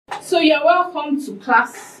So you're welcome to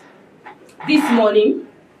class this morning.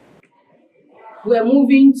 We're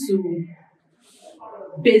moving to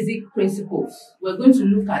basic principles. We're going to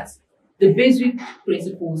look at the basic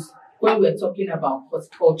principles when we're talking about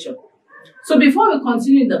horticulture. So before we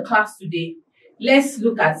continue in the class today, let's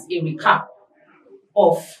look at a recap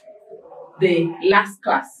of the last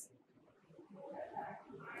class.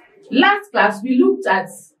 Last class, we looked at,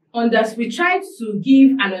 we tried to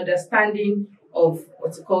give an understanding of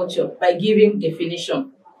horticulture by giving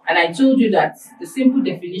definition. And I told you that the simple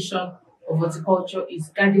definition of horticulture is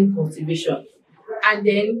garden cultivation. And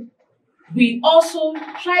then we also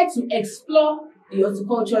tried to explore the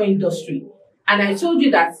horticulture industry. And I told you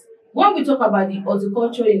that when we talk about the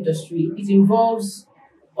horticulture industry, it involves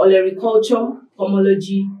horticulture,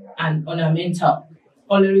 pomology, and ornamental.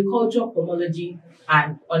 Horticulture, pomology,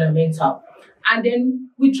 and ornamental. And then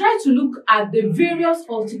we try to look at the various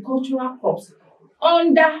horticultural crops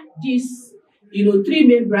under these, three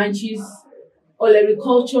main branches: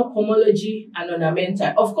 horticulture, pomology, and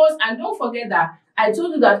ornamental. Of course, and don't forget that I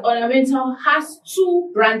told you that ornamental has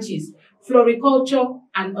two branches: floriculture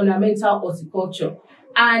and ornamental horticulture.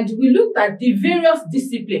 And we looked at the various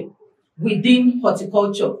disciplines within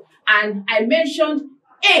horticulture. And I mentioned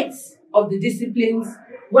 8 of the disciplines.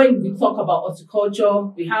 When we talk about horticulture,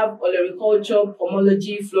 we have horticulture,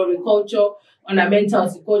 pomology, floriculture, ornamental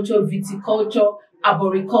horticulture, viticulture,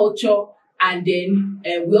 arboriculture, and then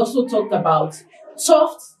we also talked about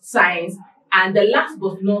soft science. And the last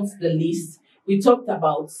but not the least, we talked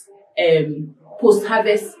about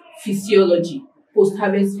post-harvest physiology.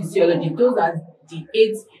 Post-harvest physiology, those are the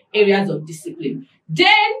 8 areas of discipline.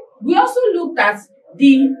 Then we also looked at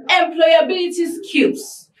the employability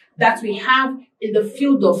skills that we have in the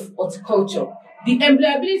field of horticulture. The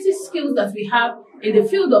employability skills that we have in the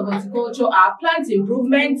field of horticulture are plant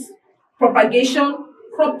improvement, propagation,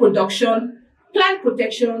 crop production, plant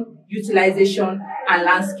protection, utilization, and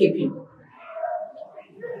landscaping.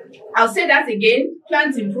 I'll say that again: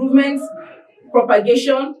 plant improvement,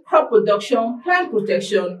 propagation, crop production, plant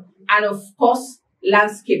protection, and of course,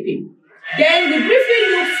 landscaping. Then we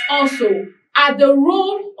briefly looked also at the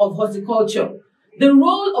role of horticulture. The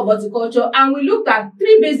role of horticulture, and we looked at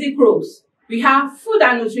 3 basic roles. We have food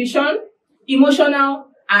and nutrition, emotional,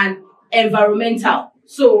 and environmental.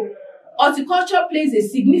 So horticulture plays a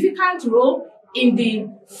significant role in the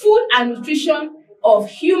food and nutrition of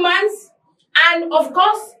humans, and of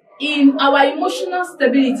course, in our emotional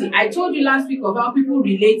stability. I told you last week of how people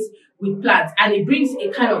relate with plants, and it brings a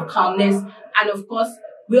kind of calmness. And of course,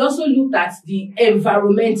 we also looked at the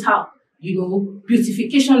environmental,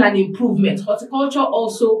 beautification and improvement. Horticulture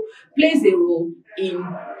also plays a role in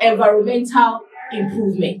environmental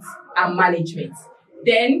improvement and management.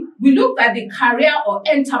 Then we looked at the career or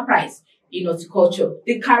enterprise in horticulture.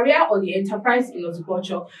 The career or the enterprise in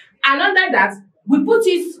horticulture. And under that, we put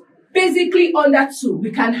it basically under 2.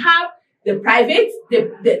 We can have the private,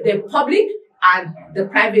 the public, and the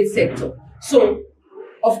private sector. So,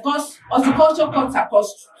 of course, horticulture cuts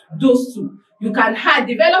across those 2. You can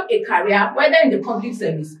develop a career whether in the public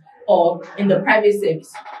service or in the private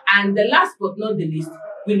service. And the last but not the least,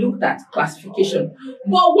 we looked at classification.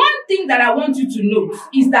 But one thing that I want you to note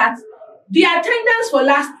is that the attendance for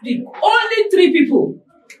last week, only 3 people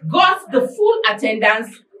got the full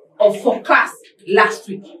attendance for class last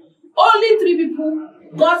week. Only 3 people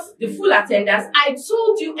got the full attendance. I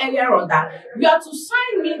told you earlier on that you have to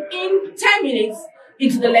sign me in 10 minutes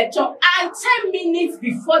into the lecture and 10 minutes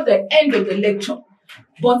before the end of the lecture.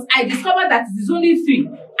 But I discovered that it is only 3.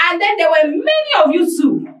 And then there were many of you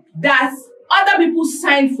too that other people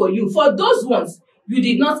signed for you. For those ones, you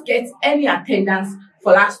did not get any attendance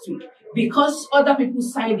for last week because other people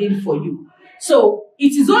signed in for you. So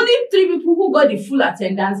it is only 3 people who got the full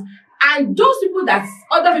attendance, and those people that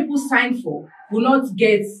other people signed for will not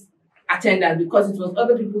get attendance because it was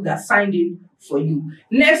other people that signed in for you.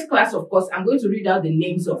 Next class, of course, I'm going to read out the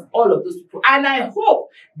names of all of those people, and I hope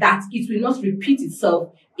that it will not repeat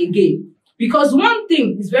itself again. Because one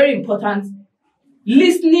thing is very important: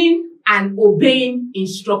 listening and obeying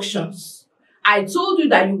instructions. I told you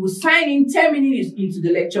that you will sign in 10 minutes into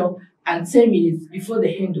the lecture and 10 minutes before the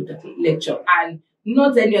end of the lecture, and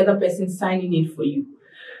not any other person signing in for you.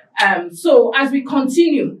 So as we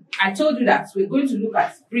continue, I told you that we're going to look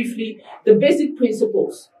at briefly the basic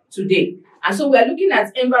principles today. And so we're looking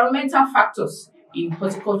at environmental factors in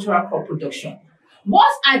horticultural crop production.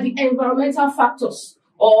 What are the environmental factors,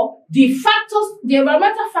 or the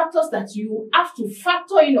environmental factors that you have to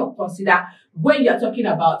factor in or consider when you're talking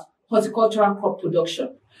about horticultural crop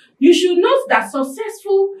production? You should note that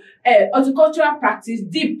successful horticultural practice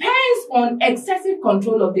depends on excessive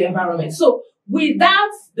control of the environment. So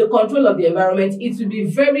without the control of the environment, it will be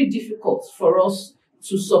very difficult for us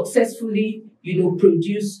to successfully,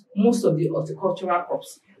 produce most of the horticultural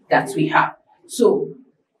crops that we have. So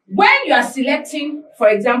when you are selecting, for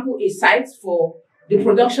example, a site for the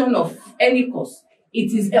production of any course,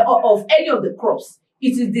 it is of any of the crops,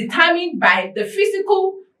 it is determined by the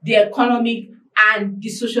physical, the economic, and the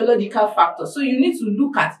sociological factors. So you need to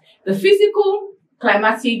look at the physical,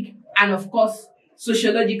 climatic, and of course,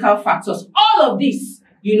 sociological factors. All of these,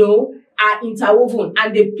 are interwoven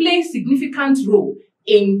and they play significant role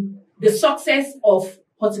in the success of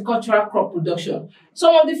horticultural crop production.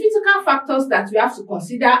 Some of the physical factors that we have to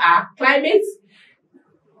consider are climate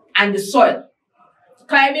and the soil.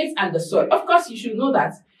 Climate and the soil. Of course, you should know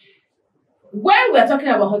that when we're talking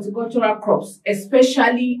about horticultural crops,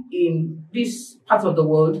 especially in this part of the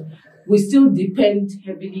world, we still depend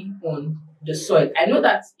heavily on the soil. I know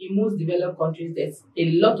that in most developed countries, there's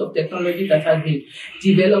a lot of technology that has been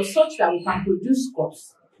developed such that we can produce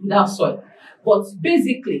crops without soil. But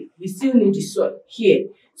basically, we still need the soil here.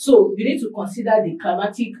 So you need to consider the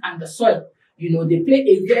climatic and the soil. They play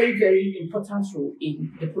a very, very important role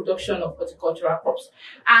in the production of horticultural crops.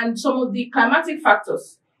 And some of the climatic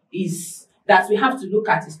factors is that we have to look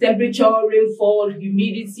at is temperature, rainfall,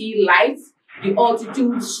 humidity, light, the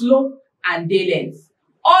altitude, slope, and day length.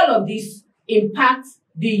 All of these impact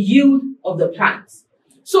the yield of the plants.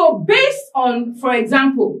 So based on, for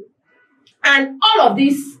example, and all of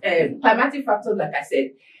these climatic factors, like I said,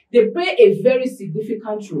 they play a very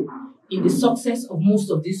significant role in the success of most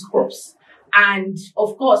of these crops. And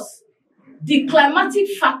of course, the climatic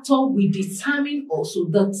factor will determine also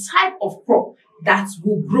the type of crop that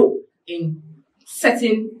will grow in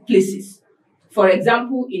certain places. For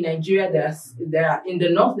example, in Nigeria, in the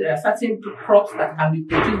north, there are certain crops that can be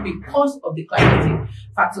produced because of the climatic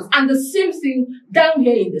factors. And the same thing down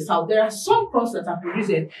here in the south. There are some crops that are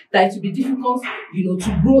produced that it will be difficult,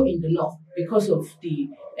 to grow in the north because of the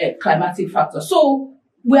climatic factor. So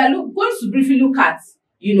we are going to briefly look at,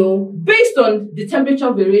 based on the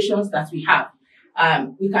temperature variations that we have,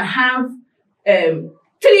 we can have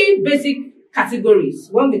 3 basic categories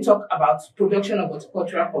when we talk about production of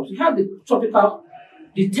horticultural crops. We have the tropical,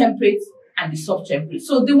 the temperate, and the subtemperate.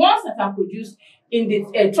 So the ones that are produced in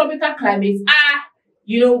the tropical climates are,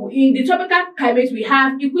 in the tropical climate, we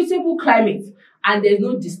have equitable climate and there's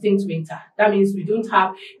no distinct winter. That means we don't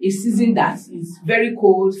have a season that is very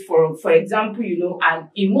cold, for example, and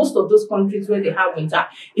in most of those countries where they have winter,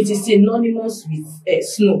 it is synonymous with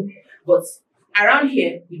snow. But around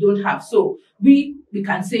here, we don't have. So we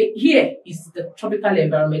can say here is the tropical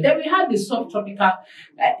environment. Then we have the subtropical.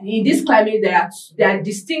 In this climate, there are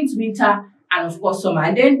distinct winter and of course summer.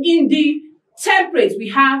 And then in the temperate, we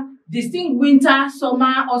have distinct winter, summer,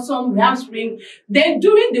 autumn, we have spring. Then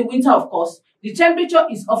during the winter, of course, the temperature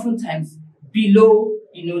is oftentimes below,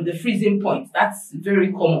 the freezing point. That's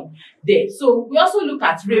very common there. So we also look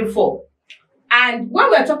at rainfall. And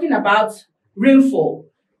when we're talking about rainfall,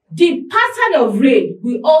 the pattern of rain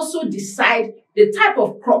will also decide the type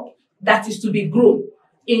of crop that is to be grown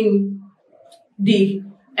in the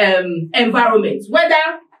environment.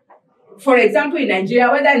 Whether, for example, in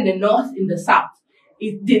Nigeria, whether in the north, in the south,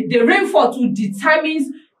 the rainfall too determines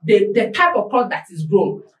the type of crop that is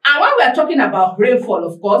grown. And when we are talking about rainfall,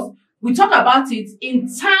 of course, we talk about it in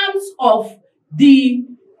terms of the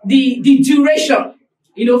duration,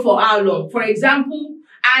 for how long. For example,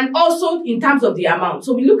 and also in terms of the amount.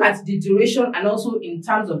 So we look at the duration and also in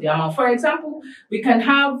terms of the amount. For example, we can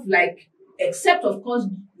have except of course,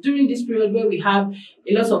 during this period where we have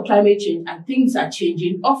a lot of climate change and things are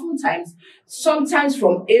changing, oftentimes, sometimes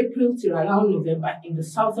from April to around November, in the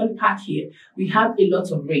southern part here, we have a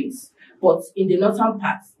lot of rains. But in the northern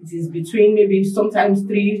part, it is between maybe sometimes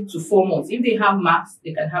 3 to 4 months. If they have max,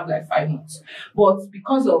 they can have 5 months. But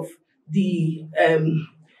because of the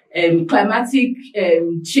climatic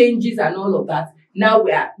changes and all of that, now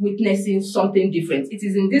we are witnessing something different. It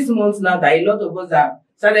is in this month now that a lot of us are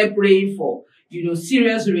started praying for,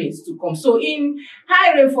 serious rains to come. So in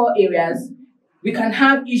high rainfall areas, we can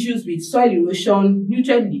have issues with soil erosion,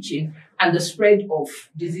 nutrient leaching, and the spread of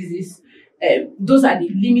diseases. Those are the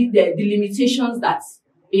limitations that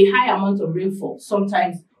a high amount of rainfall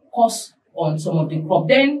sometimes cause on some of the crop.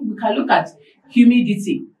 Then we can look at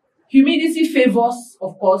humidity. Humidity favors,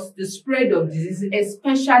 of course, the spread of diseases,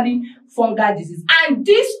 especially fungal disease. And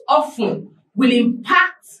this often will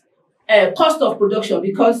impact cost of production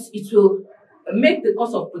because it will make the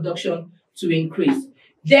cost of production to increase.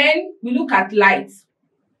 Then we look at light.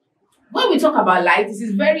 When we talk about light, this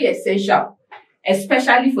is very essential,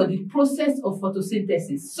 especially for the process of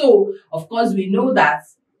photosynthesis. So, of course, we know that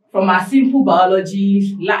from our simple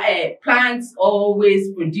biology, plants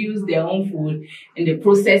always produce their own food in the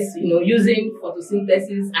process, using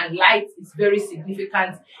photosynthesis, and light is very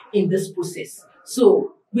significant in this process.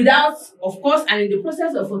 So, without, of course, and in the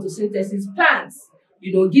process of photosynthesis, plants,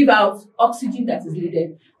 give out oxygen that is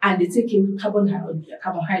needed, and they take in carbon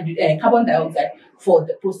dioxide for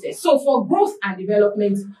the process. So for growth and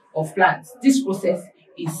development of plants, this process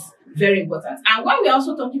is very important. And when we're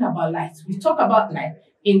also talking about light, we talk about light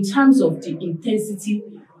in terms of the intensity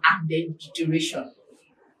and the duration.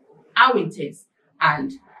 How intense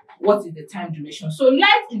and what is the time duration? So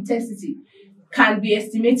light intensity can be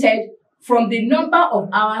estimated from the number of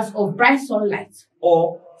hours of bright sunlight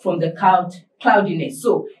or from the cloudiness.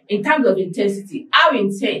 So in terms of intensity, how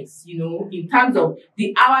intense, in terms of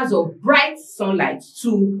the hours of bright sunlight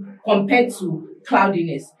compared to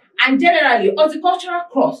cloudiness. And generally, horticultural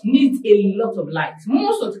crops need a lot of light.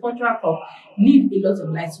 Most horticultural crops need a lot of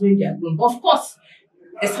light when they are grown. But of course,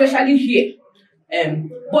 especially here.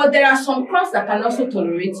 But there are some crops that can also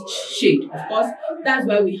tolerate shade. Of course, that's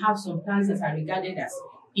why we have some plants that are regarded as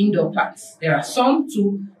indoor plants. There are some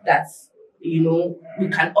too that, we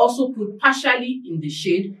can also put partially in the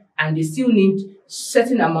shade, and they still need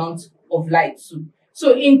certain amount of light too.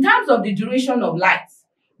 So in terms of the duration of light,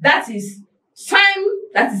 that is time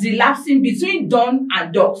that is elapsing between dawn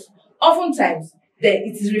and dusk. Oftentimes,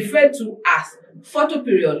 it is referred to as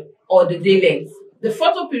photoperiod or the day length. The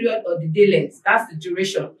photoperiod or the day length, that's the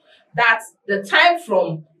duration. That's the time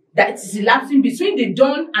from that is elapsing between the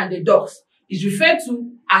dawn and the dusk is referred to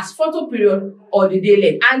as photoperiod or the day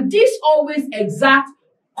length. And this always exerts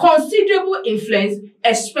considerable influence,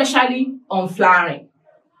 especially on flowering.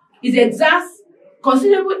 It exerts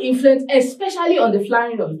considerable influence, especially on the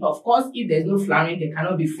flowering of the plant. Of course, if there's no flowering, there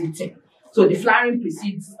cannot be fruiting. So the flowering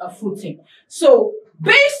precedes fruiting. So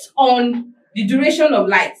based on the duration of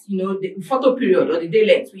light, the photoperiod or the day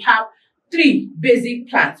length, we have three basic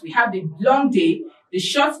plants. We have the long day, the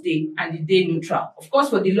short day, and the day neutral. Of course,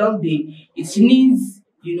 for the long day, it needs,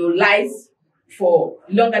 light for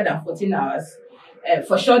longer than 14 hours.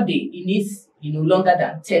 For short day, it needs, longer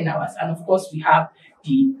than 10 hours. And of course, we have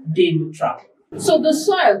the day neutral. So the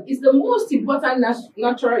soil is the most important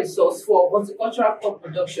natural resource for horticultural crop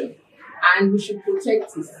production, and we should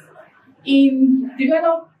protect it. In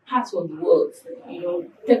developed parts of the world,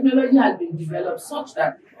 technology has been developed such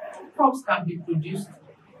that crops can be produced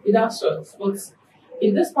without soils. But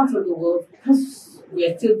in this part of the world, because we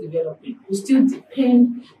are still developing, we still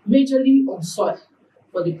depend majorly on soil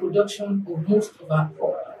for the production of most of our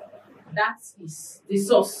crops. That is the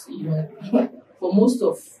source, for most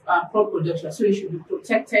of our crop production. So it should be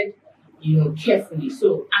protected, carefully.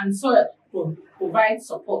 So, and soil provides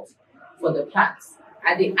support for the plants,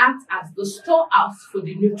 and they act as the storehouse for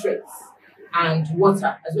the nutrients and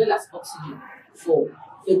water, as well as oxygen for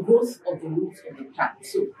the growth of the roots of the plant.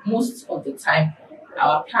 So most of the time,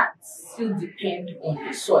 our plants still depend on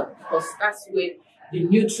the soil, because that's where the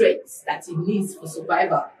nutrients that it needs for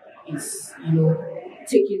survival is,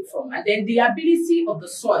 taken from. And then the ability of the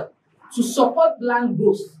soil to support plant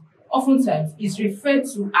growth oftentimes is referred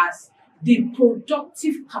to as the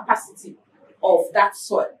productive capacity of that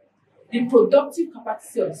soil. The productive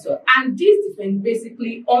capacity of the soil. And this depends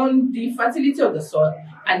basically on the fertility of the soil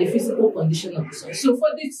and the physical condition of the soil. So for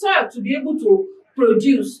the soil to be able to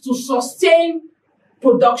produce, to sustain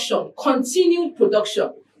production, continued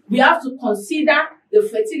production, we have to consider the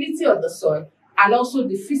fertility of the soil and also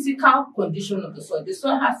the physical condition of the soil. The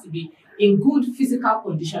soil has to be in good physical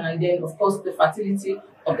condition, and then of course the fertility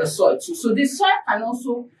of the soil too. So the soil can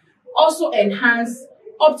also enhance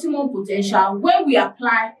optimum potential when we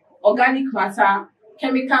apply organic matter,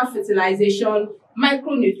 chemical fertilization,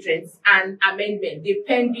 micronutrients, and amendment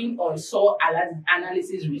depending on soil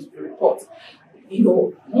analysis report.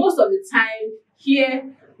 Most of the time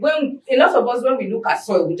here, when a lot of us, when we look at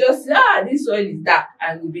soil, we just say, this soil is dark,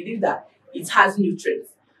 and we believe that it has nutrients.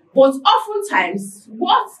 But oftentimes,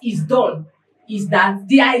 what is done is that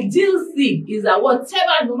the ideal thing is that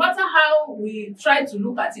whatever, no matter how we try to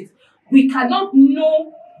look at it, we cannot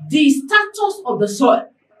know the status of the soil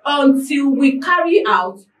until we carry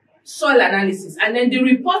out soil analysis. And then the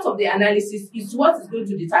report of the analysis is what is going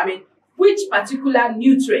to determine which particular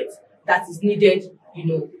nutrient that is needed,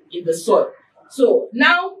 in the soil. So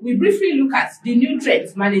now we briefly look at the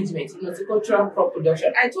nutrient management in horticultural crop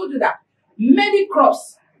production. I told you that many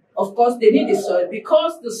crops, of course, they need the soil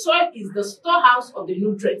because the soil is the storehouse of the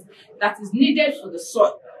nutrients that is needed for the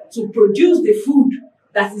soil to produce the food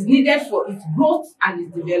that is needed for its growth and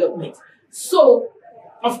its development. So,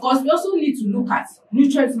 of course, we also need to look at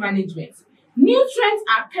nutrient management. Nutrients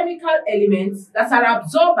are chemical elements that are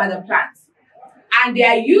absorbed by the plant, and they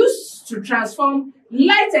are used to transform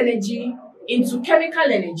light energy into chemical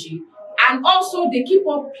energy, and also they keep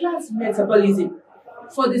up plant metabolism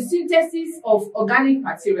for the synthesis of organic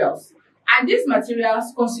materials. And these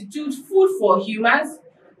materials constitute food for humans,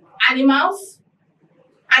 animals,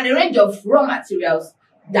 and a range of raw materials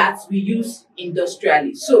that we use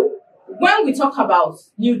industrially. So when we talk about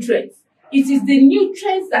nutrients, it is the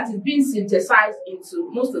nutrients that is being synthesized into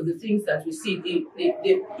most of the things that we see.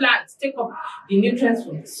 The plants take up the nutrients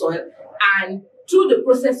from the soil, and through the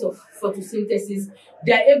process of photosynthesis,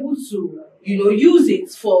 they are able to, use it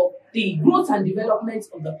for the growth and development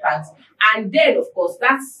of the plants. And then, of course,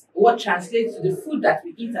 that's what translates to the food that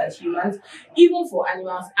we eat as humans, even for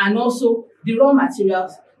animals, and also the raw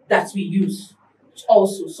materials that we use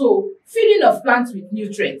also. So feeding of plants with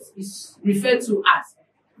nutrients is referred to as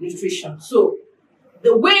nutrition. So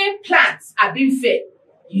the way plants are being fed,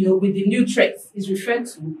 with the nutrients is referred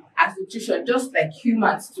to as nutrition, just like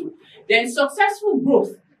humans too. Then successful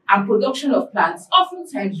growth and production of plants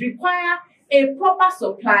oftentimes require a proper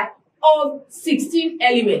supply of 16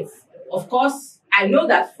 elements. Of course, I know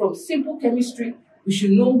that from simple chemistry, we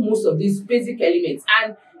should know most of these basic elements.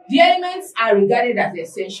 And the elements are regarded as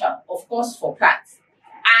essential, of course, for plants.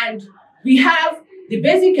 And we have the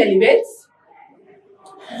basic elements.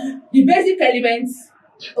 The basic elements,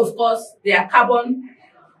 of course, they are carbon,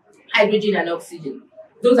 hydrogen, and oxygen.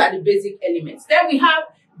 Those are the basic elements. Then we have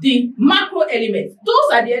the macro elements.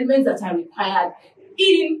 Those are the elements that are required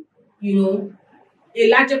in, a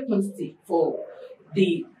larger quantity for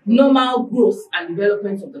the normal growth and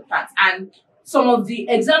development of the plant. And some of the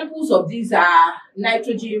examples of these are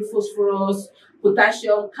nitrogen, phosphorus,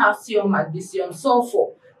 potassium, calcium, magnesium,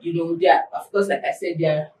 sulfur. They are, of course, like I said, they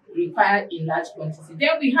are required in large quantity.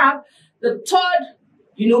 Then we have the third,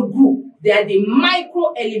 group. They are the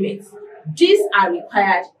micro elements. These are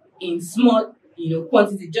required in small,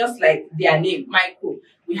 quantity, just like their name, micro.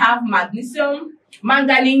 We have magnesium,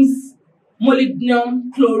 manganese,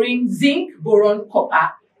 molybdenum, chlorine, zinc, boron,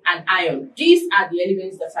 copper, and iron. These are the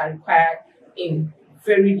elements that are required in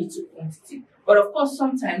very little quantity. But of course,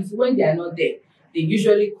 sometimes when they are not there, they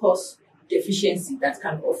usually cause deficiency that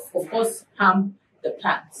can, of course, harm the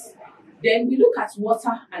plants. Then we look at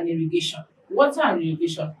water and irrigation. Water and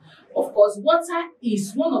irrigation. Of course, water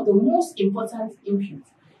is one of the most important inputs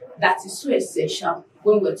that is so essential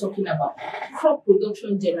when we're talking about crop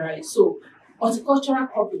production generally. So horticultural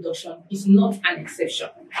crop production is not an exception.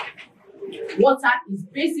 Water is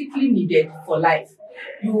basically needed for life.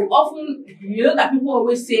 That people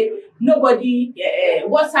always say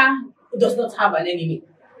water does not have an enemy.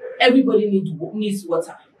 Everybody needs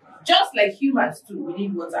water. Just like humans too, we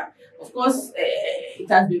need water. Of course, it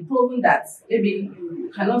has been proven that maybe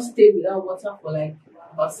you cannot stay without water for like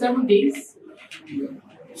about 7 days.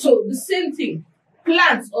 So the same thing,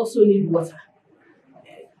 plants also need water.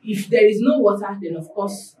 If there is no water, then of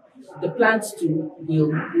course the plants too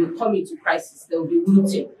will come into crisis. They will be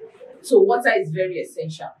wilting. So water is very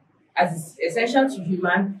essential. As it's essential to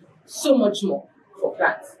human, so much more for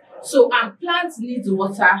plants. So plants need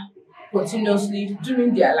water continuously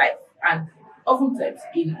during their life, and oftentimes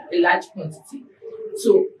in a large quantity.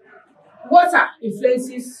 So water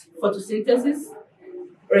influences photosynthesis,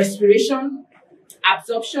 respiration,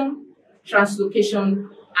 absorption, translocation,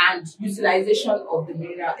 and utilization of the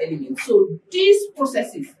mineral elements. So these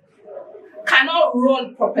processes cannot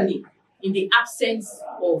run properly in the absence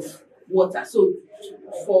of water. So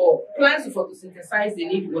for plants to photosynthesize, they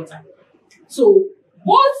need water. So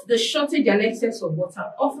both the shortage and excess of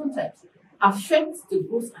water oftentimes affects the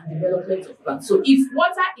growth and development of plants. So if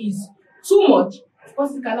water is too much, of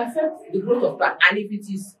course it can affect the growth of plants. And if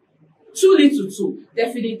it is too little too,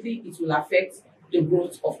 definitely it will affect the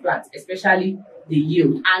growth of plants, especially the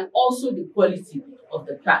yield and also the quality of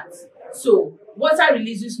the plants. So water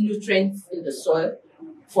releases nutrients in the soil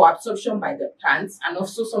for absorption by the plants, and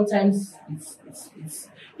also sometimes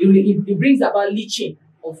it brings about leaching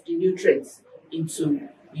of the nutrients into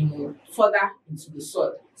further into the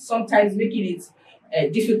soil, sometimes making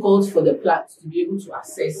it difficult for the plants to be able to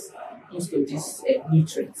access most of these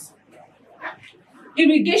nutrients.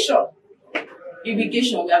 Irrigation,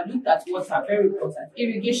 we have looked at water, very important.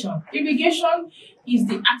 Irrigation is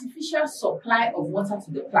the artificial supply of water to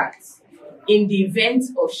the plants in the event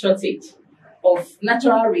of shortage of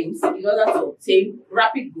natural rains in order to obtain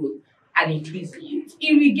rapid growth and increase yield.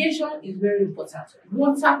 Irrigation is very important.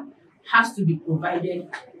 Water has to be provided,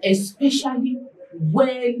 especially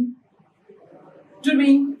when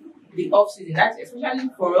during the off-season. That's especially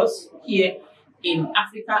for us here in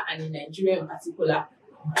Africa and in Nigeria in particular.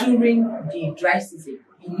 During the dry season,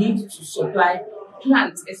 we need to supply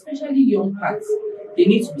plants, especially young plants. They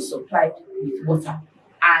need to be supplied with water.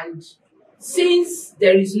 And since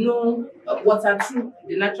there is no water through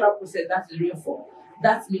the natural process, that is rainfall,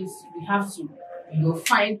 that means we have to,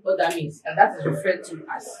 find other means, and that is referred to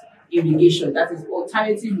as irrigation. That is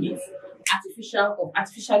alternative means,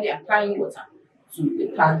 artificially applying water to the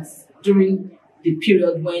plants during the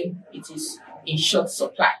period when it is in short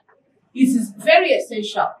supply. It is very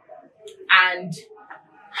essential. And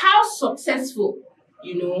how successful,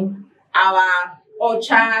 our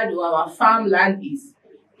orchard or our farmland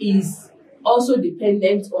is also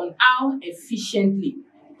dependent on how efficiently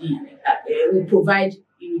we provide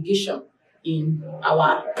irrigation in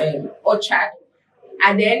our orchard.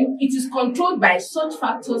 And then it is controlled by such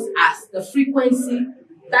factors as the frequency,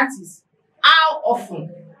 that is how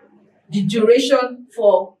often, the duration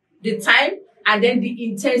for the time, and then the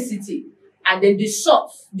intensity, and then the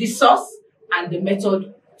source and the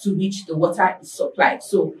method to which the water is supplied.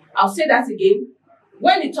 So I'll say that again.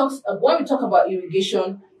 When we talk about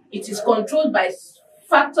irrigation, it is controlled by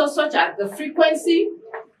factors such as the frequency,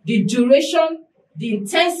 the duration, the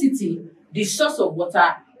intensity, the source of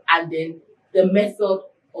water, and then the method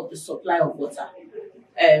of the supply of water.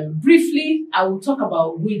 Briefly, I will talk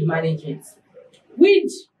about weed management. Weed,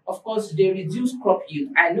 of course, they reduce crop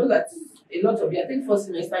yield. I know that a lot of you, I think first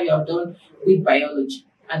semester you have done weed biology.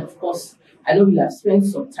 And of course, I know you'll have spent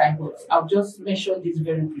some time, but I'll just mention this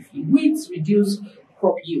very briefly. Weeds reduce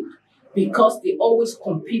crop yield because they always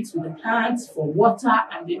compete with the plants for water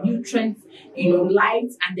and the nutrients,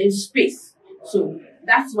 light and then space. So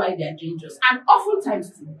that's why they're dangerous. And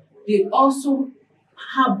oftentimes too, they also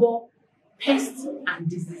harbor pests and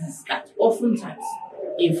diseases that oftentimes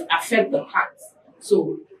affect the plants.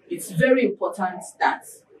 So it's very important that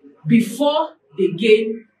before they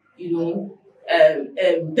gain, they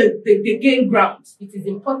gain ground, it is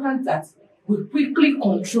important that we quickly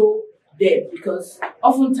control them, because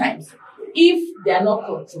oftentimes, if they are not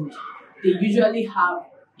controlled, they usually have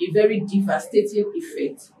a very devastating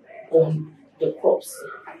effect on the crops.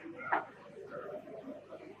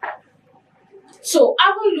 So,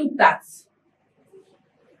 having looked at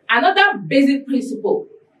another basic principle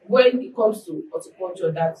when it comes to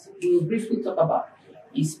horticulture that we will briefly talk about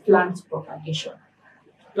is plant propagation.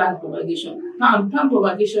 Plant propagation. Now, plant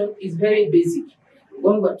propagation is very basic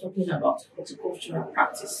when we're talking about horticultural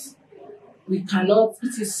practice.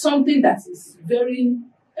 It is something that is very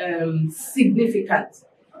significant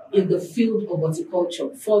in the field of horticulture.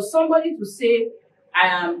 For somebody to say, I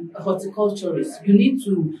am a horticulturist, you need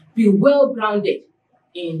to be well grounded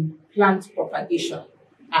in plant propagation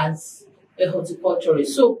as a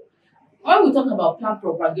horticulturist. So when we talk about plant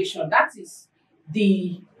propagation, that is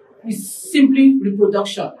simply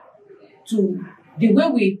reproduction, to the way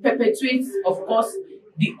we perpetuate, of course,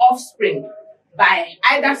 the offspring by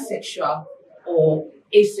either sexual or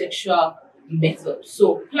asexual method.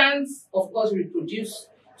 So plants, of course, reproduce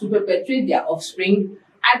to perpetuate their offspring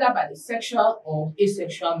either by the sexual or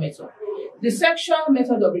asexual method. The sexual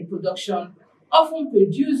method of reproduction often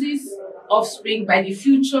produces offspring by the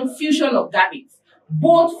fusion of gametes,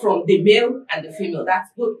 both from the male and the female.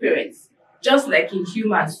 That's both parents, just like in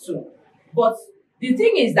humans too. But the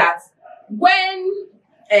thing is that when,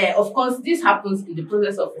 of course, this happens in the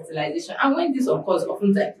process of fertilization, and when this occurs,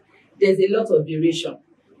 oftentimes there's a lot of variation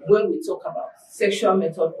when we talk about sexual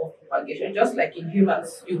method of propagation. Just like in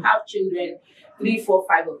humans, you have children, 3, 4,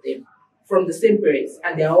 5 of them from the same parents,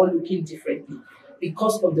 and they're all looking differently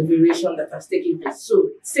because of the variation that has taken place. So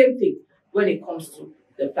same thing when it comes to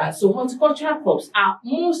the plants. So horticultural crops are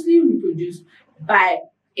mostly reproduced by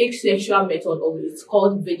asexual method, or it's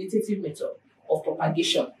called vegetative method of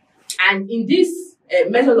propagation. And in this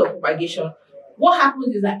method of propagation, what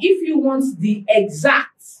happens is that if you want the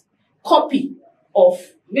exact copy of,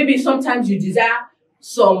 maybe sometimes you desire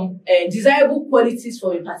some desirable qualities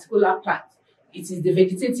for a particular plant, it is the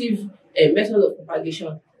vegetative method of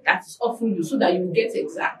propagation that is often used so that you will get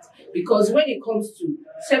exact. Because when it comes to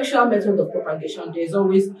sexual method of propagation, there is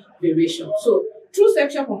always variation. So through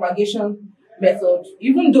sexual propagation method,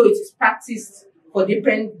 even though it is practiced for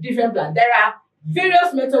different plants, there are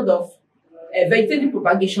various methods of vegetative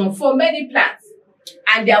propagation for many plants,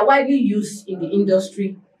 and they are widely used in the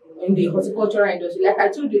industry, in the horticultural industry. Like I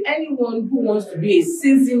told you, anyone who wants to be a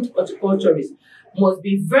seasoned horticulturist must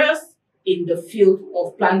be versed in the field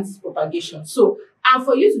of plant propagation. So, and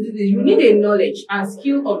for you to do this, you need a knowledge and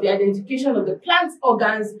skill of the identification of the plant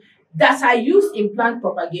organs that are used in plant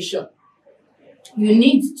propagation. you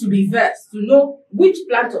need to be versed to know which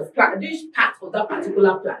part of that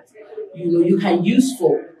particular plant you can use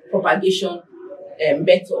for propagation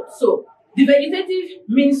method. So the vegetative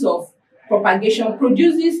means of propagation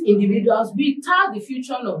produces individuals without the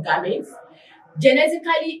fusion of gametes,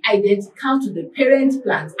 genetically identical to the parent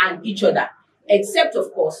plant and each other, except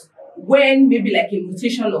of course when maybe like a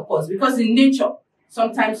mutation occurs, because in nature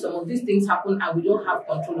sometimes some of these things happen and we don't have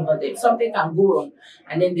control over them. Something can go wrong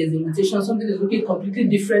and then there's a mutation, something is looking completely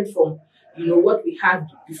different from what we had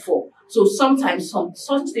before. So sometimes some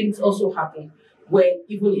such things also happen where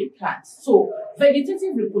even in plants. So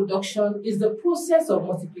vegetative reproduction is the process of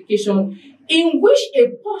multiplication in which a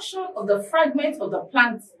portion of the fragment of the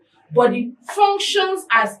plant body functions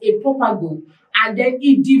as a propago and then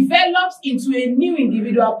it develops into a new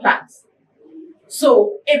individual plant.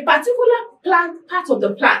 So a particular part of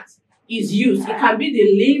the plant is used. It can be the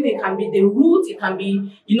leaf, it can be the root, it can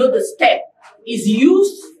be, the stem is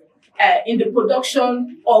used in the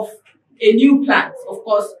production of a new plant, of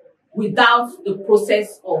course, without the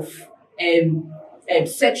process of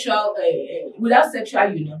without sexual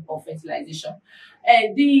union or fertilization.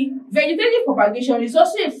 The vegetative propagation is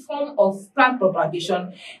also a form of plant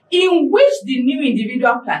propagation in which the new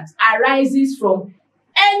individual plant arises from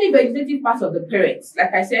any vegetative part of the parent.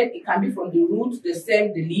 Like I said, it can be from the root, the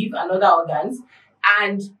stem, the leaf, and other organs,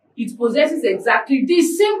 and it possesses exactly the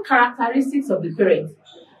same characteristics of the parent,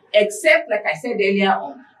 except, like I said earlier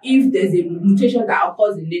on, if there's a mutation that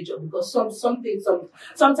occurs in nature, because sometimes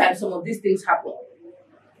some of these things happen.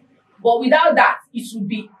 But without that, it will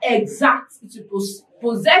be exact. It will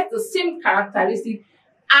possess the same characteristic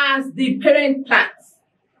as the parent plant.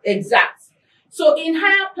 Exact. So in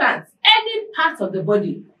higher plants, any part of the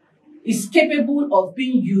body is capable of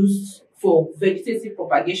being used for vegetative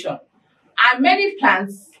propagation. And many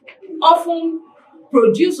plants often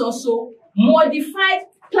produce also modified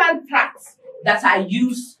plant parts that are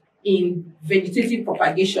used in vegetative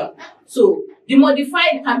propagation. So the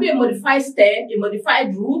modified can be a modified stem, a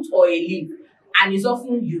modified root, or a leaf, and is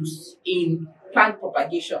often used in plant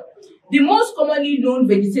propagation. The most commonly known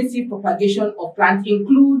vegetative propagation of plants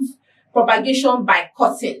includes propagation by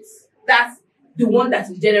cuttings. That's the one that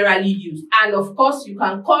is generally used. And of course, you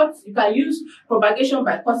can use propagation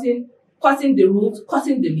by cutting the root,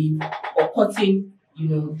 cutting the leaf, or cutting,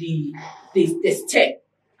 the stem.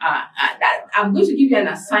 I'm going to give you an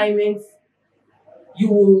assignment. You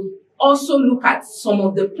will also look at some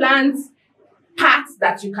of the plant parts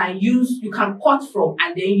that you can cut from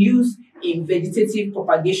and then use in vegetative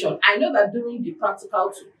propagation. I know that during the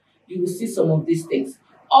practical too, you will see some of these things.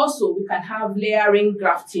 Also, we can have layering,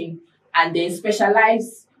 grafting, and then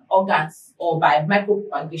specialized organs or by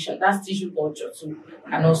micropropagation. That's tissue culture too,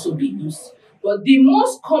 can also be used. But the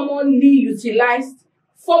most commonly utilized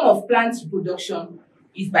form of plant reproduction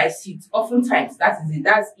is by seed. Oftentimes, that's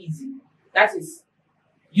easy. That is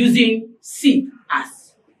using seed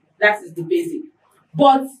that is the basic.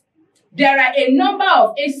 But there are a number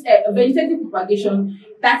of vegetative propagation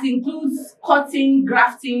that includes cutting,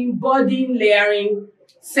 grafting, budding, layering,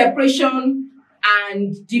 separation,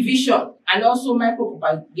 and division, and also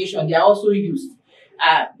micropropagation. They are also used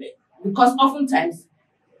because oftentimes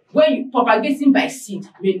when you propagating by seed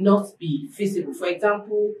may not be feasible. For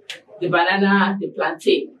example, the banana, the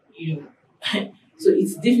plantain, so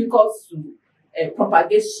it's difficult to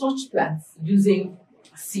propagate such plants using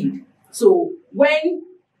seed. So when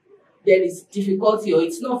there is difficulty or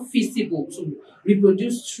it's not feasible to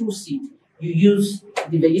reproduce through seed, you use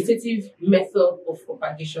the vegetative method of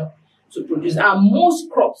propagation to produce. And most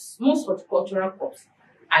horticultural crops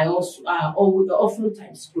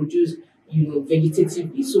oftentimes produce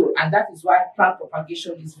vegetatively. So, and that is why plant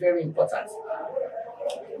propagation is very important.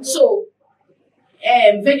 So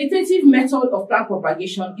vegetative method of plant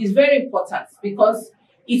propagation is very important because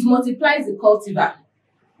it multiplies the cultivar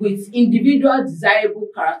with individual desirable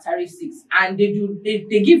characteristics, and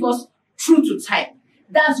they give us true to time.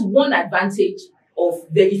 That's one advantage of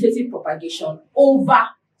vegetative propagation over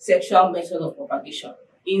sexual method of propagation.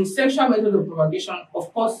 In sexual method of propagation,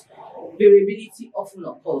 of course, variability often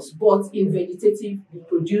occurs, but in vegetative, we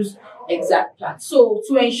produce exact plants. So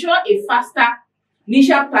to ensure a faster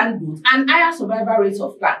initial plant growth and higher survival rates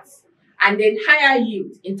of plants, and then higher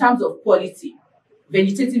yield in terms of quality,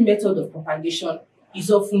 vegetative method of propagation is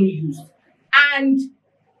often used. And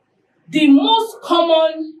the most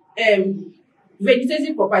common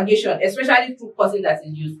vegetative propagation, especially through cutting that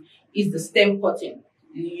is used, is the stem cutting.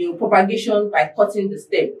 Propagation by cutting the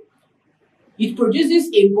stem. It produces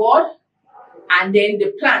a bud, and then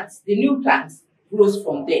the new plant grows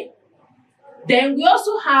from there. Then we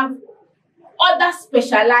also have other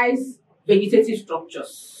specialized vegetative structures.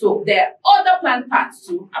 So there are other plant parts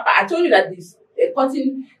too. I told you that this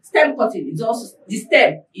stem cutting is also, the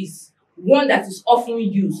stem is one that is often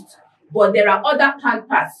used, but there are other plant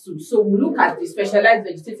parts too. So we look at the specialized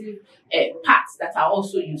vegetative parts that are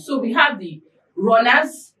also used. So we have the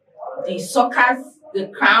runners, the suckers, the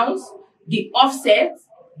crowns, the offsets,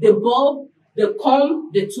 the bulb, the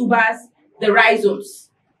culm, the tubers, the rhizomes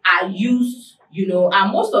are used,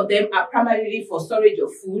 and most of them are primarily for storage of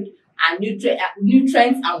food and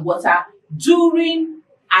nutrients and water during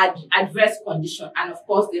adverse condition. And of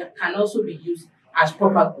course, they can also be used as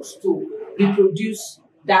propagules to reproduce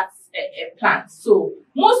that plant. So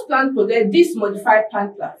most plant products, these modified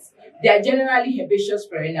plant plants, they are generally herbaceous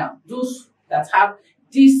perennial. Those that have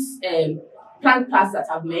these plant plants that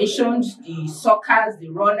I've mentioned, the suckers, the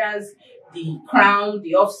runners, the crown,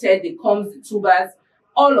 the offset, the culms, the tubers,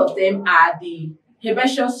 all of them are the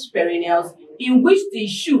herbaceous perennials in which the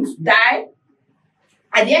shoots die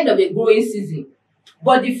at the end of a growing season.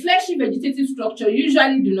 But the fleshy vegetative structure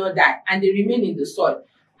usually do not die and they remain in the soil.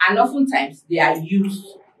 And oftentimes they are used,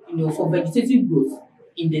 for vegetative growth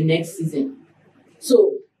in the next season.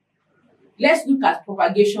 So let's look at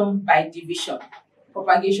propagation by division.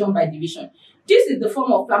 Propagation by division. This is the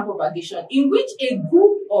form of plant propagation in which a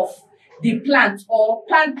group of the plant or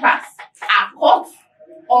plant parts are cut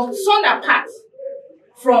or torn apart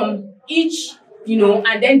from each,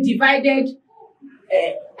 and then divided.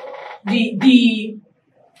 I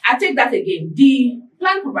take that again. The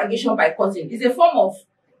plant propagation by cutting is a form of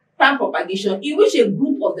plant propagation in which a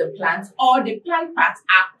group of the plants or the plant parts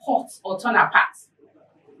are cut or torn apart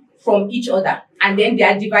from each other, and then they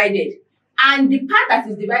are divided. And the part that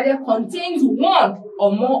is divided contains one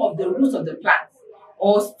or more of the roots of the plant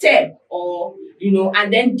or stem, or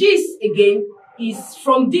and then this again is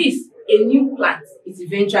from this a new plant is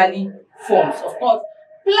eventually forms. Of course,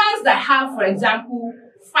 plants that have, for example,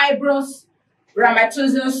 fibrous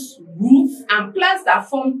ramifications roots and plants that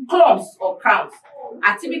form clumps or crowns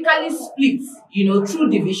are typically split, through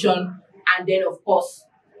division, and then of course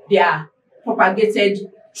they are propagated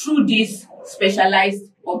through these specialized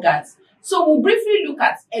organs. So we'll briefly look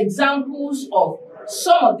at examples of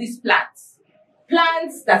some of these plants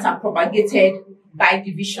that are propagated by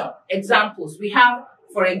division. Examples, we have,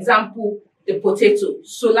 for example, the potato,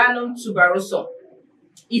 Solanum tuberosum.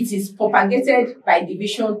 It is propagated by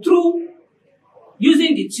division through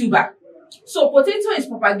using the tuber. So potato is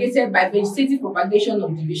propagated by vegetative propagation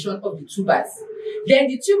of division of the tubers. Then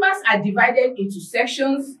the tubers are divided into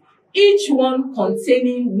sections, each one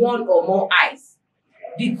containing one or more eyes.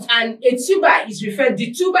 The tuber is referred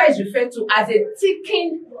to as a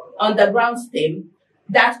thickened underground stem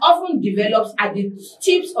that often develops at the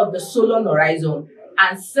tips of the solan or rhizome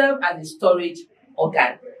and serve as a storage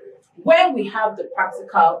organ. When we have the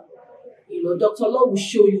practical, Dr. Law will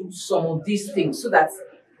show you some of these things so that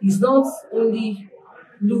it's not only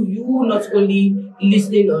you will not only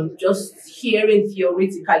listening on just hearing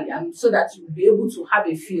theoretically, and so that you'll be able to have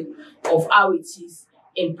a feel of how it is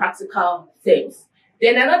in practical terms.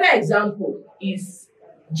 Then another example is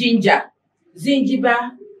ginger,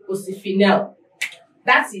 Zingiber ossifinel.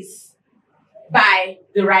 That is by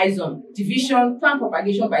the rhizome, division, plant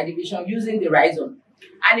propagation by division using the rhizome.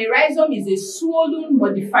 And a rhizome is a swollen,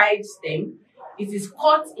 modified stem. It is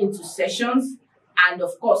cut into sections, and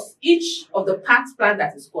of course, each of the parts plant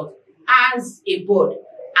that is cut has a bud.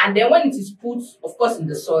 And then when it is put, of course, in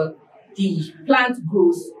the soil, the plant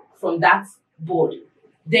grows from that bud.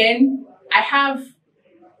 Then I have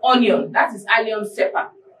onion, that is Allium cepa.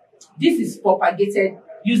 This is propagated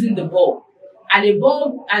using the bulb. And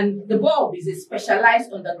the bulb is a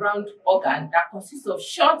specialized underground organ that consists of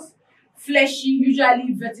short, fleshy,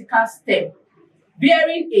 usually vertical stem,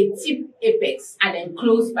 bearing a tip apex and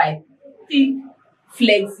enclosed by thick,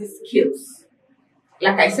 flexy scales.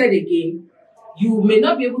 Like I said again, you may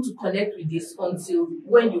not be able to connect with this until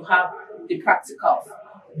when you have the practicals.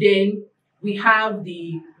 Then we have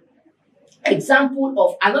the example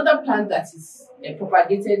of another plant that is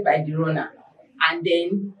propagated by the runner. And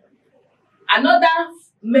then another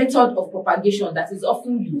method of propagation that is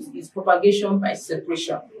often used is propagation by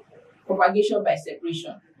separation. Propagation by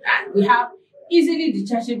separation. And we have easily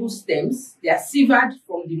detachable stems. They are severed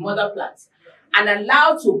from the mother plant and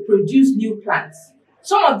allowed to produce new plants.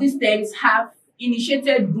 Some of these stems have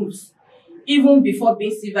initiated roots even before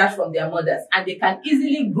being severed from their mothers, and they can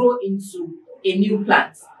easily grow into a new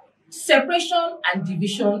plant. Separation and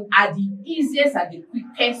division are the easiest and the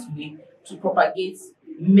quickest way to propagate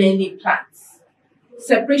many plants.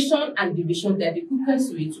 Separation and division, they are the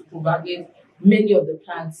quickest way to propagate many of the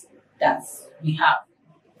plants that we have.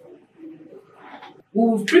 We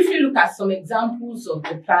will briefly look at some examples of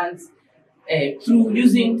the plants through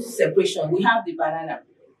using separation. We have the banana,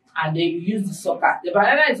 and then you use the sucker. The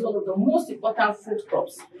banana is one of the most important fruit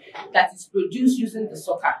crops that is produced using the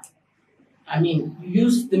sucker. I mean, you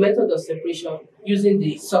use the method of separation using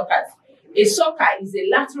the suckers. A sucker is a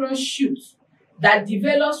lateral shoot that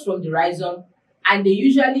develops from the rhizome, and they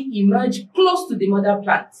usually emerge close to the mother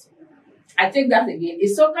plant. I take that again. A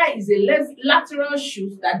sucker is a lateral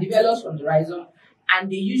shoot that develops from the rhizome,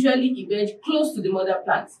 and they usually emerge close to the mother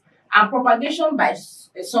plant. And propagation by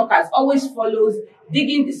suckers always follows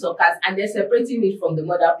digging the suckers and then separating it from the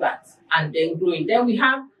mother plant and then growing. Then we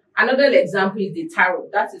have another example is the taro.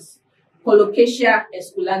 That is Colocasia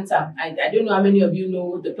esculenta. I don't know how many of you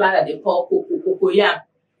know the plant that they call cocoyam.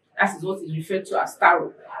 That is what is referred to as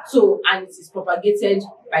taro. So, and it is propagated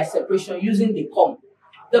by separation using the culm.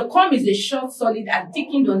 The culm is a short, solid, and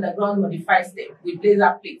thickened underground modified stem with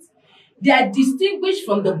laser plates. They are distinguished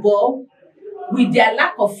from the bulb with their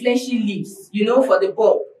lack of fleshy leaves. You know, for the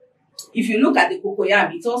bulb, if you look at the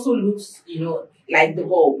cocoyam, it also looks, you know, like the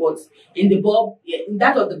bulb, but in the bulb, in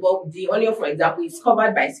that of the bulb, the onion, for example, is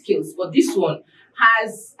covered by scales, but this one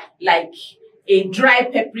has like a dry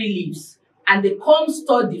peppery leaves, and the culm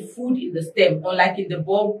store the food in the stem, unlike in the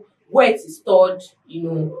bulb where it is stored, you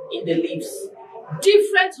know, in the leaves.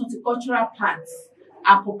 Different horticultural plants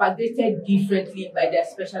are propagated differently by their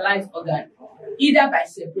specialized organ, either by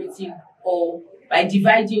separating or by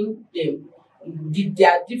dividing them,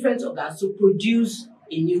 their different organs to produce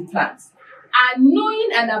a new plant. And knowing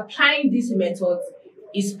and applying these methods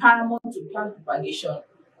is paramount to plant propagation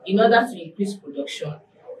in order to increase production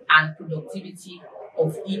and productivity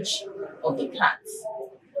of each of the plants.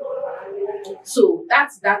 So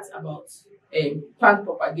that's about plant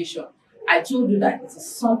propagation. I told you that it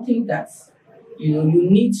is something that you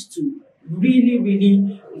need to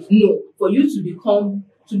really know. For you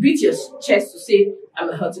to beat your chest to say I'm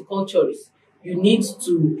a horticulturist, you need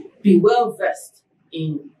to be well versed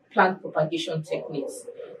in plant propagation techniques.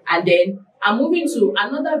 And then I'm moving to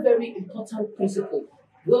another very important principle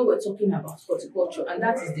when we're talking about horticulture, and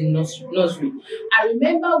that is the nursery. I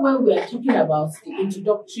remember when we were talking about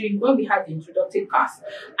when we had the introductory class,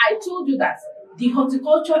 I told you that the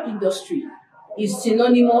horticulture industry is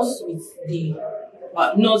synonymous with the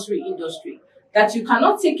nursery industry. That you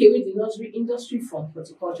cannot take away the nursery industry from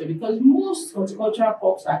horticulture, because most horticultural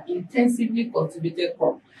crops are intensively cultivated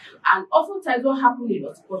crops. And oftentimes what happens in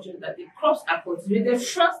horticulture is that the crops are cultivated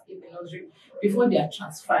first in the nursery before they are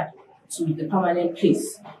transferred to the permanent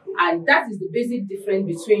place. And that is the basic difference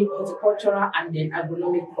between horticultural and then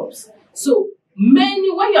agronomic crops. So when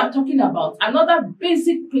you are talking about another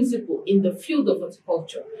basic principle in the field of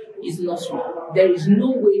horticulture is nursery. There is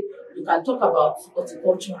no way you can talk about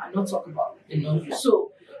horticulture and not talk about the nursery.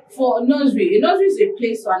 So for nursery, a nursery is a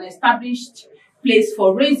place or an established place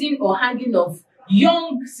for raising or handling of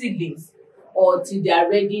young seedlings or till they are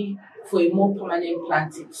ready for a more permanent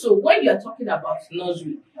planting. So when you are talking about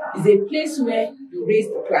nursery, it's a place where you raise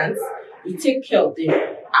the plants, you take care of them,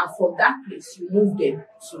 and from that place you move them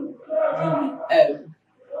to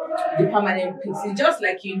the permanent place. It's just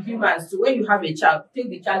like in humans. So when you have a child, take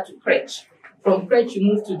the child to crèche. From crèche you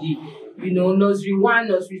move to the nursery 1,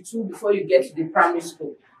 nursery 2 before you get to the primary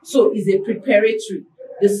school. So it's a preparatory.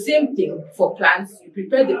 The same thing for plants. You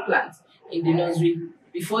prepare the plants in the nursery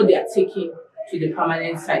before they are taken to the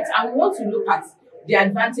permanent site. And we want to look at the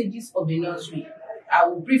advantages of a nursery. I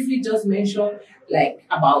will briefly just mention like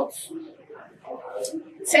about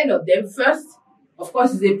 10 of them. First, of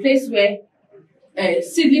course, it's a place where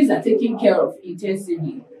seedlings are taken care of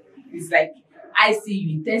intensively. It's like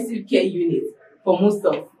ICU, intensive care unit, for most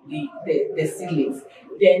of the seedlings.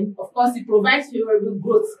 Then, of course, it provides favorable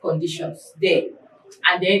growth conditions there.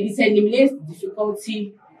 And then it eliminates the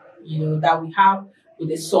difficulty, that we have with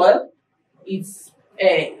the soil. It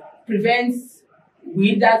prevents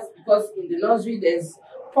weeders, because in the nursery there's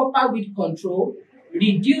proper weed control,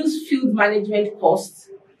 reduced field management costs,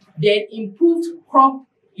 then improved crop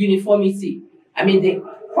uniformity. I mean, the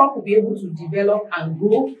crop will be able to develop and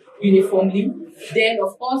grow uniformly. Then,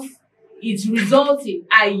 of course, it results in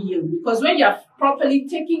high yield, because when you are properly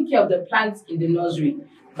taking care of the plants in the nursery,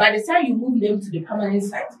 by the time you move them to the permanent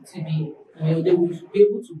site, to be, they will be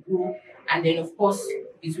able to grow, and then, of course,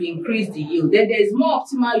 it will increase the yield. Then there is more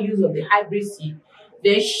optimal use of the hybrid seed.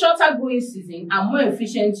 There is shorter growing season and more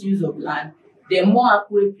efficient use of land. There are more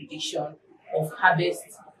accurate prediction of harvest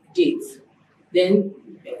dates. Then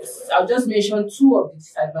I'll just mention 2 of the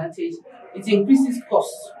disadvantages. It increases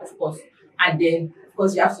costs, of course, and then, of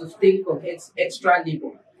course, you have to think of extra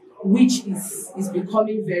labor, which is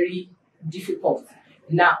becoming very difficult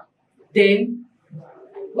now. Then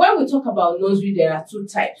when we talk about nursery, there are two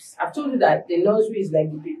types. I've told you that the nursery is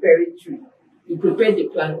like the preparatory. You prepare the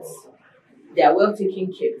plants. They are well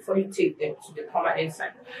taken care before you take them to the permanent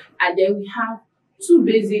site. And then we have two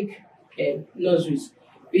basic nurseries.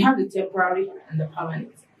 We have the temporary and the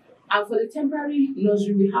permanent. And for the temporary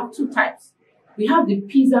nursery, we have two types. We have the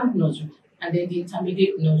peasant nursery and then the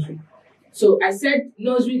intermediate nursery. So I said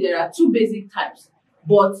nursery, there are two basic types,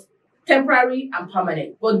 but temporary and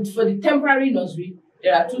permanent. But for the temporary nursery,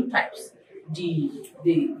 there are two types: the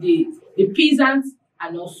peasant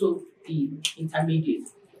and also the intermediate.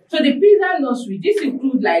 So the peasant nursery, this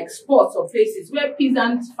includes like spots or places where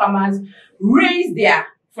peasant farmers raise their,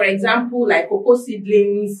 for example, like cocoa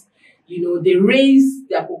seedlings. You know, they raise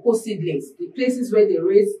their cocoa seedlings, the places where they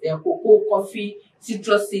raise their cocoa, coffee,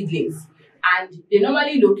 citrus seedlings. And they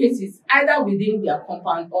normally locate it either within their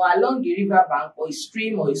compound or along a river bank or a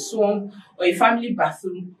stream or a swamp or a family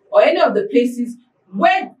bathroom or any of the places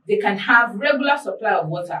where they can have regular supply of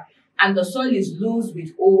water and the soil is loose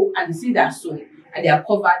with ore and the seeds are sown and they are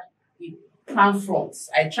covered with plant fronds.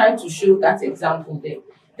 I tried to show that example there.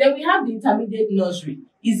 Then we have the intermediate nursery.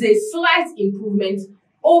 It's a slight improvement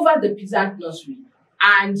over the peasant nursery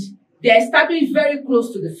and they're established very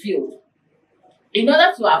close to the field in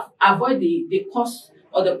order to avoid the cost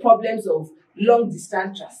or the problems of long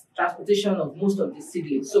distance transportation of most of the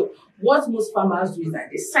seedlings. So what most farmers do is that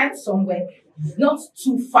they site somewhere not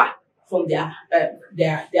too far from their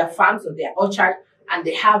farms or their orchard and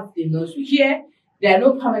they have the nursery. Here, there are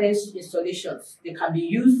no permanent installations. They can be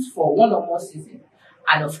used for one or more seasons.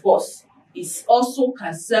 And of course, it also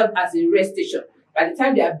can serve as a rest station. By the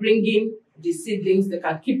time they are bringing the seedlings, they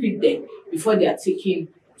can keep it there before they are taken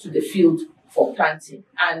to the field for planting.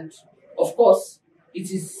 And of course,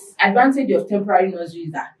 it is advantage of temporary nursery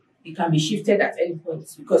that it can be shifted at any point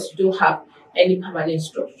because you don't have any permanent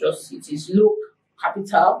structures. It is low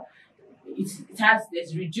capital.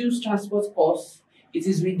 There's reduced transport costs. It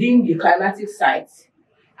is within the climatic site,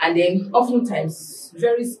 and then oftentimes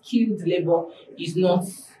very skilled labor is not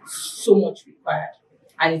so much required,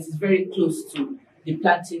 and it is very close to the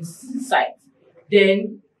planting site.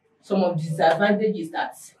 Then some of the disadvantages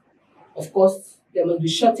that, of course, there will be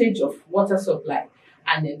shortage of water supply,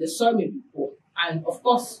 and then the soil may be poor, and of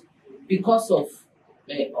course, because of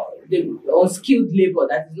the unskilled labor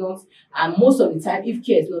that is not, and most of the time, if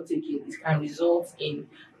care is not taken, it can result in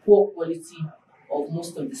poor quality of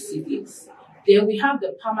most of the seedlings. Then we have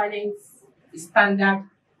the permanent, the standard,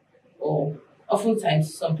 or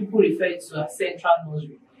oftentimes some people refer it to as central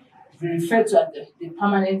nursery. We refer to as the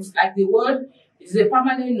permanent, like the word, it is a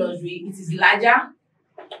permanent nursery. It is larger,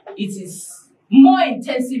 it is more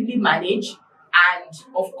intensively managed, and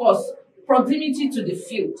of course, proximity to the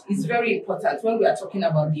field is very important when we are talking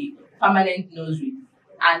about the permanent nursery.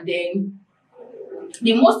 And then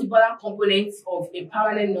the most important components of a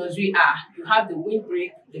permanent nursery are you have the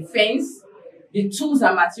windbreak, the fence, the tools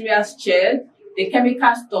and materials shed, the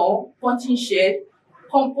chemical store, potting shed,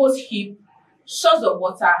 compost heap, source of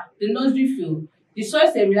water, the nursery field, the soil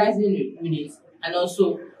sterilizing unit, and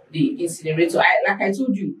also the incinerator. Like I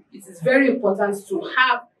told you, it is very important to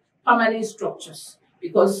have permanent structures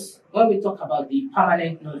because when we talk about the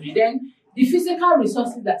permanent nursery, then the physical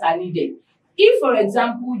resources that are needed. If, for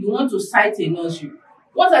example, you want to site a nursery,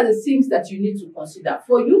 what are the things that you need to consider?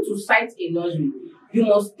 For you to site a nursery, you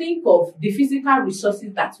must think of the physical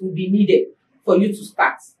resources that will be needed for you to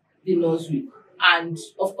start the nursery. And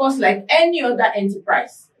of course, like any other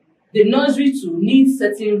enterprise, the nursery too needs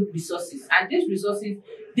certain resources. And these resources,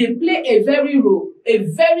 they play a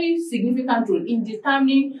very significant role in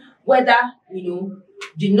determining whether,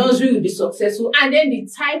 the nursery will be successful and then the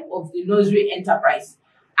type of the nursery enterprise.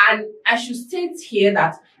 And I should state here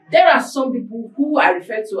that there are some people who are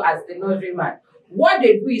referred to as the nurseryman. What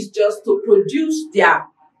they do is just to produce their,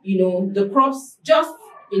 the crops just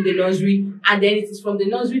in the nursery, and then it is from the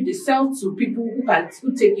nursery they sell to people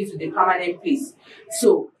who take it to the permanent place.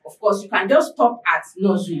 So, of course, you can just stop at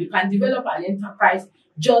nursery. You can develop an enterprise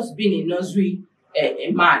just being a nursery,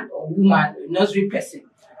 a man or woman, a nursery person.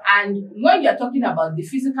 And when you're talking about the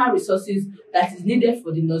physical resources that is needed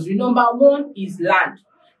for the nursery, number one is land.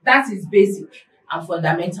 That is basic and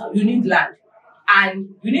fundamental. You need land.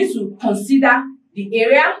 And you need to consider the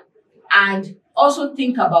area and also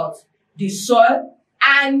think about the soil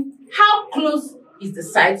and how close is the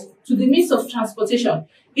site to the means of transportation.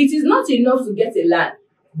 It is not enough to get a land,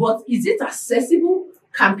 but is it accessible?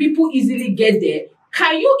 Can people easily get there?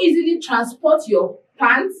 Can you easily transport your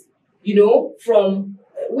plants, from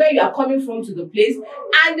where you are coming from to the place?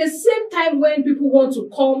 And the same time when people want to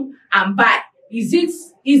come and buy, is it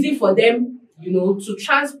easy for them, to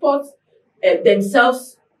transport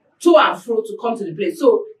themselves to and fro to come to the place.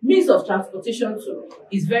 So means of transportation too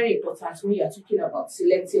is very important when you are talking about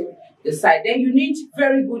selecting the site. Then you need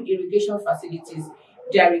very good irrigation facilities.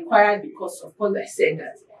 They are required because, of course, I said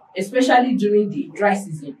that, especially during the dry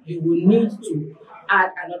season, you will need to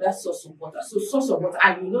add another source of water. So source of water,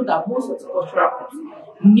 and you know that most horticultural crops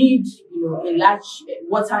need, a large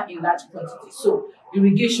water in large quantity. So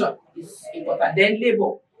irrigation is important. Then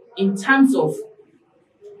labor in terms of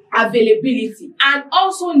availability and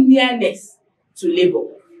also nearness to labor.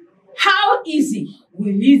 How easy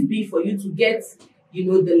will it be for you to get,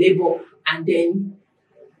 the labor, and then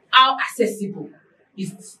how accessible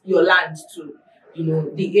is your land to,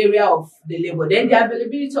 the area of the labor. Then the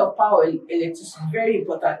availability of power and electricity is very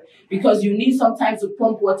important, because you need sometimes to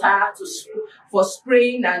pump water for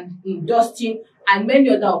spraying and dusting, and many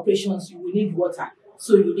other operations you will need water.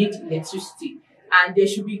 So you need electricity, and there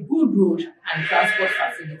should be good road and transport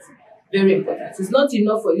facility. Very important. It's not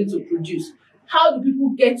enough for you to produce. How do people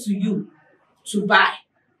get to you to buy?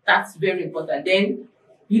 That's very important. Then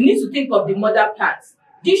you need to think of the mother plants.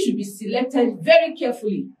 This should be selected very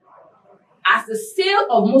carefully, as the sale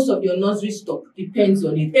of most of your nursery stock depends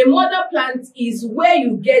on it. A mother plant is where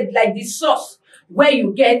you get, like, the source where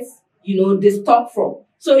you get, the stock from.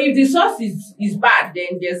 So if the source is bad,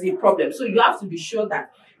 then there's a problem. So you have to be sure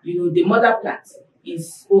that, the mother plant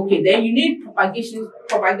is okay. Then you need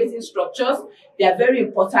propagating structures. They are very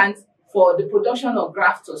important for the production of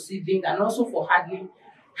grafts or seedling, and also for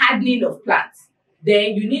hardening of plants.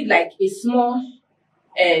 Then you need like a small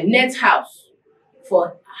net house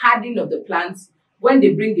for hardening of the plants. When they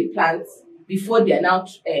bring the plants, before they are now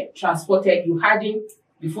transported, you harden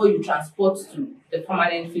before you transport to the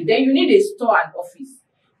permanent field. Then you need a store and office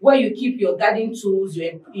where you keep your garden tools,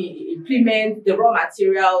 your implement, the raw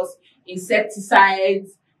materials,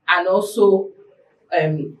 insecticides, and also,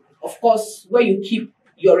 of course, where you keep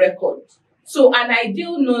your records. So an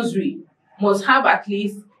ideal nursery must have at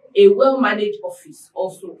least a well-managed office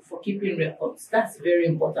also for keeping records. That's very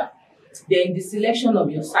important. Then the selection of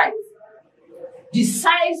your site. The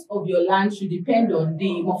size of your land should depend on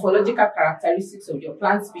the morphological characteristics of your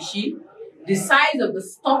plant species, the size of the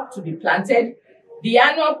stock to be planted, the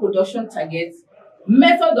annual production targets,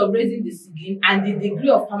 method of raising the seedling, and the degree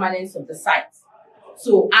of permanence of the site.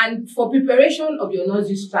 So, and for preparation of your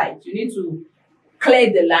nursery site, you need to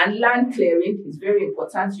clear the land. Land clearing is very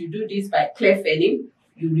important. You do this by clear felling.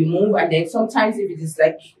 You remove, and then sometimes if it is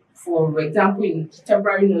like, for example, in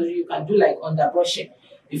temporary nursery, you can do like underbrushing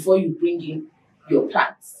before you bring in your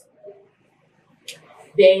plants.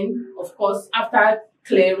 Then, of course, after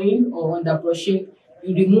clearing or underbrushing,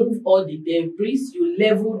 you remove all the debris, you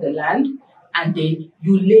level the land, and then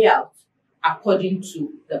you lay out according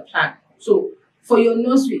to the plan. So for your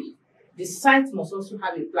nursery, the site must also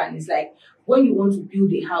have a plan. It's like when you want to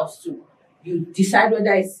build a house too, you decide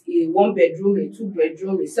whether it's a 1-bedroom, a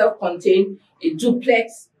 2-bedroom, a self-contained, a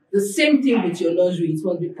duplex. The same thing with your nursery. It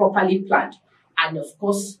must be properly planned. And of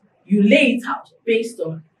course, you lay it out based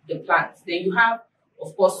on the plans. Then you have,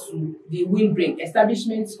 of course, the windbreak,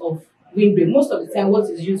 establishments of windbreak. Most of the time, what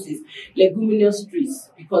is used is leguminous trees,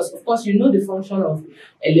 because, of course, the function of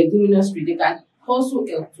a leguminous tree. They can also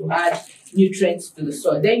help to add nutrients to the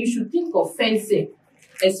soil. Then you should think of fencing,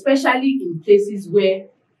 especially in places where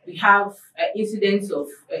we have incidents of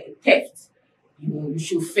theft. You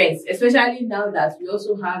should fence, especially now that we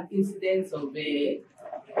also have incidents of herders.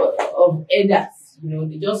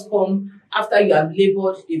 They just come after you have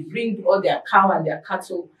labored, they bring all their cow and their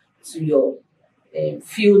cattle to your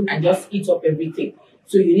field and just eat up everything.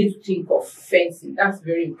 So you need to think of fencing. That's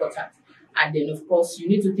very important. And then, of course, you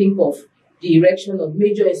need to think of the erection of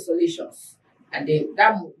major installations. And then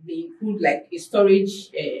that may include like a storage,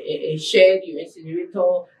 a shed, your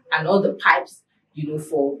incinerator, and all the pipes,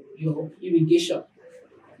 for your irrigation.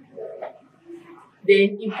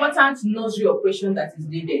 Then important nursery operation that is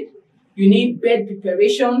needed. You need bed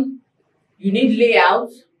preparation, you need layout.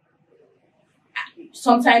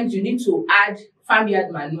 Sometimes you need to add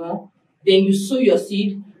farmyard manure. Then you sow your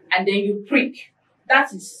seed, and then you prick.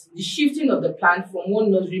 That is the shifting of the plant from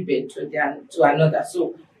one nursery bed to another.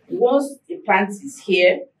 So once the plant is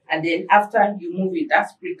here, and then after you move it,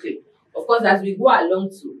 that's prickling. Of course, as we go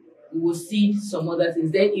along too, we will see some other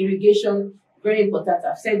things. Then irrigation, very important.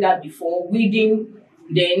 I've said that before. Weeding,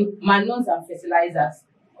 then manures and fertilizers.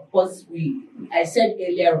 Of course, I said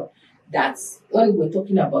earlier on that when we're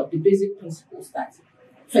talking about the basic principles, that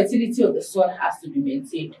fertility of the soil has to be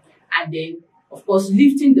maintained. And then, of course,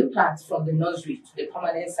 lifting the plants from the nursery to the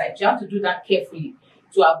permanent site. You have to do that carefully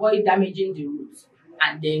to avoid damaging the roots,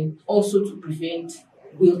 and then also to prevent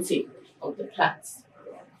wilting of the plants.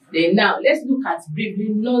 Then now let's look at briefly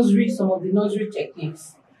nursery, some of the nursery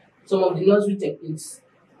techniques.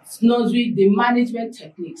 Nursery, the management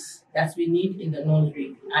techniques that we need in the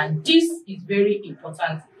nursery. And this is very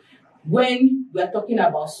important when we are talking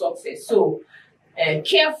about success. So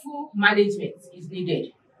careful management is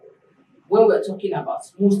needed when we're talking about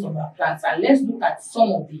most of our plants. And let's look at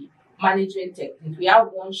some of the management techniques. We have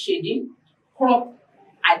one, shading. Crop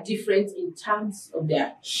are different in terms of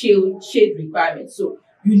their shade requirements. So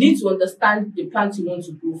you need to understand the plant you want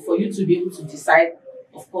to grow for you to be able to decide,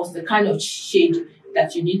 of course, the kind of shade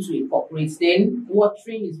that you need to incorporate. Then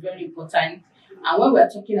watering is very important. And when we're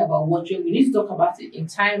talking about watering, we need to talk about it in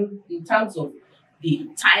terms of the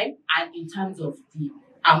time, and in terms of the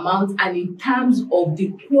amount, and in terms of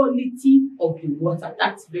the quality of the water.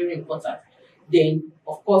 That's very important. Then,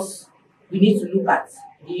 of course, we need to look at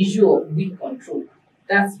the issue of weed control.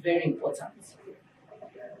 That's very important.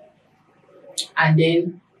 And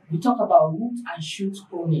then we talk about root and shoot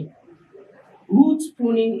pruning. Root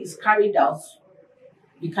pruning is carried out.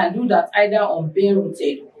 We can do that either on bare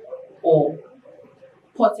rooted or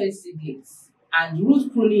potted seedlings. And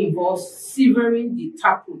root pruning involves severing the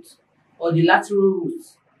taproot or the lateral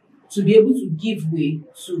roots to be able to give way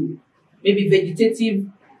to maybe vegetative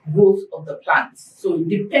growth of the plants. So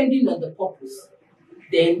depending on the purpose,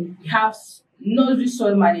 then we have nursery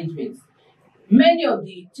soil management. Many of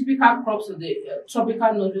the typical crops of the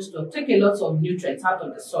tropical nursery soil take a lot of nutrients out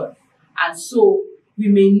of the soil, and so we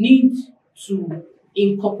may need to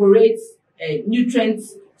incorporate nutrient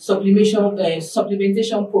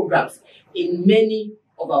supplementation programs in many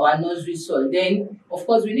of our nursery soil. Then, of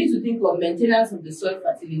course, we need to think of maintenance of the soil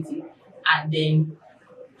fertility, and then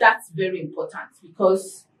that's very important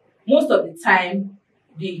because most of the time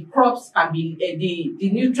the crops can be the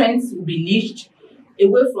nutrients will be leached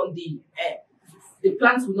away from the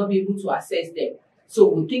plants will not be able to access them. So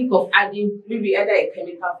we think of adding maybe either a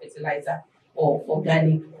chemical fertilizer or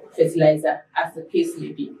organic fertilizer, as the case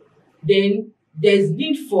may be. Then there's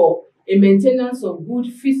need for a maintenance of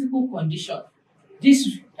good physical condition.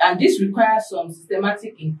 This requires some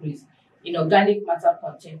systematic increase in organic matter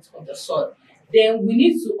content of the soil. Then we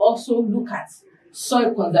need to also look at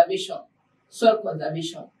soil conservation.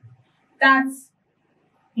 That's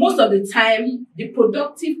most of the time the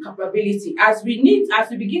productive capability as we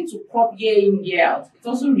begin to crop year in, year out, it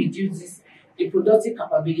also reduces the productive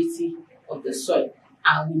capability of the soil.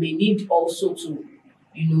 And we may need also to,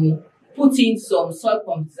 put in some soil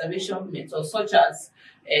conservation methods such as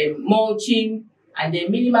mulching, and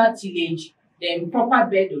then minimal tillage, then proper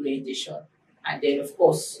bed orientation, and then of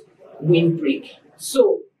course windbreak.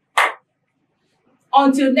 So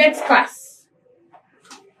until next class,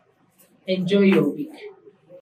 enjoy your week.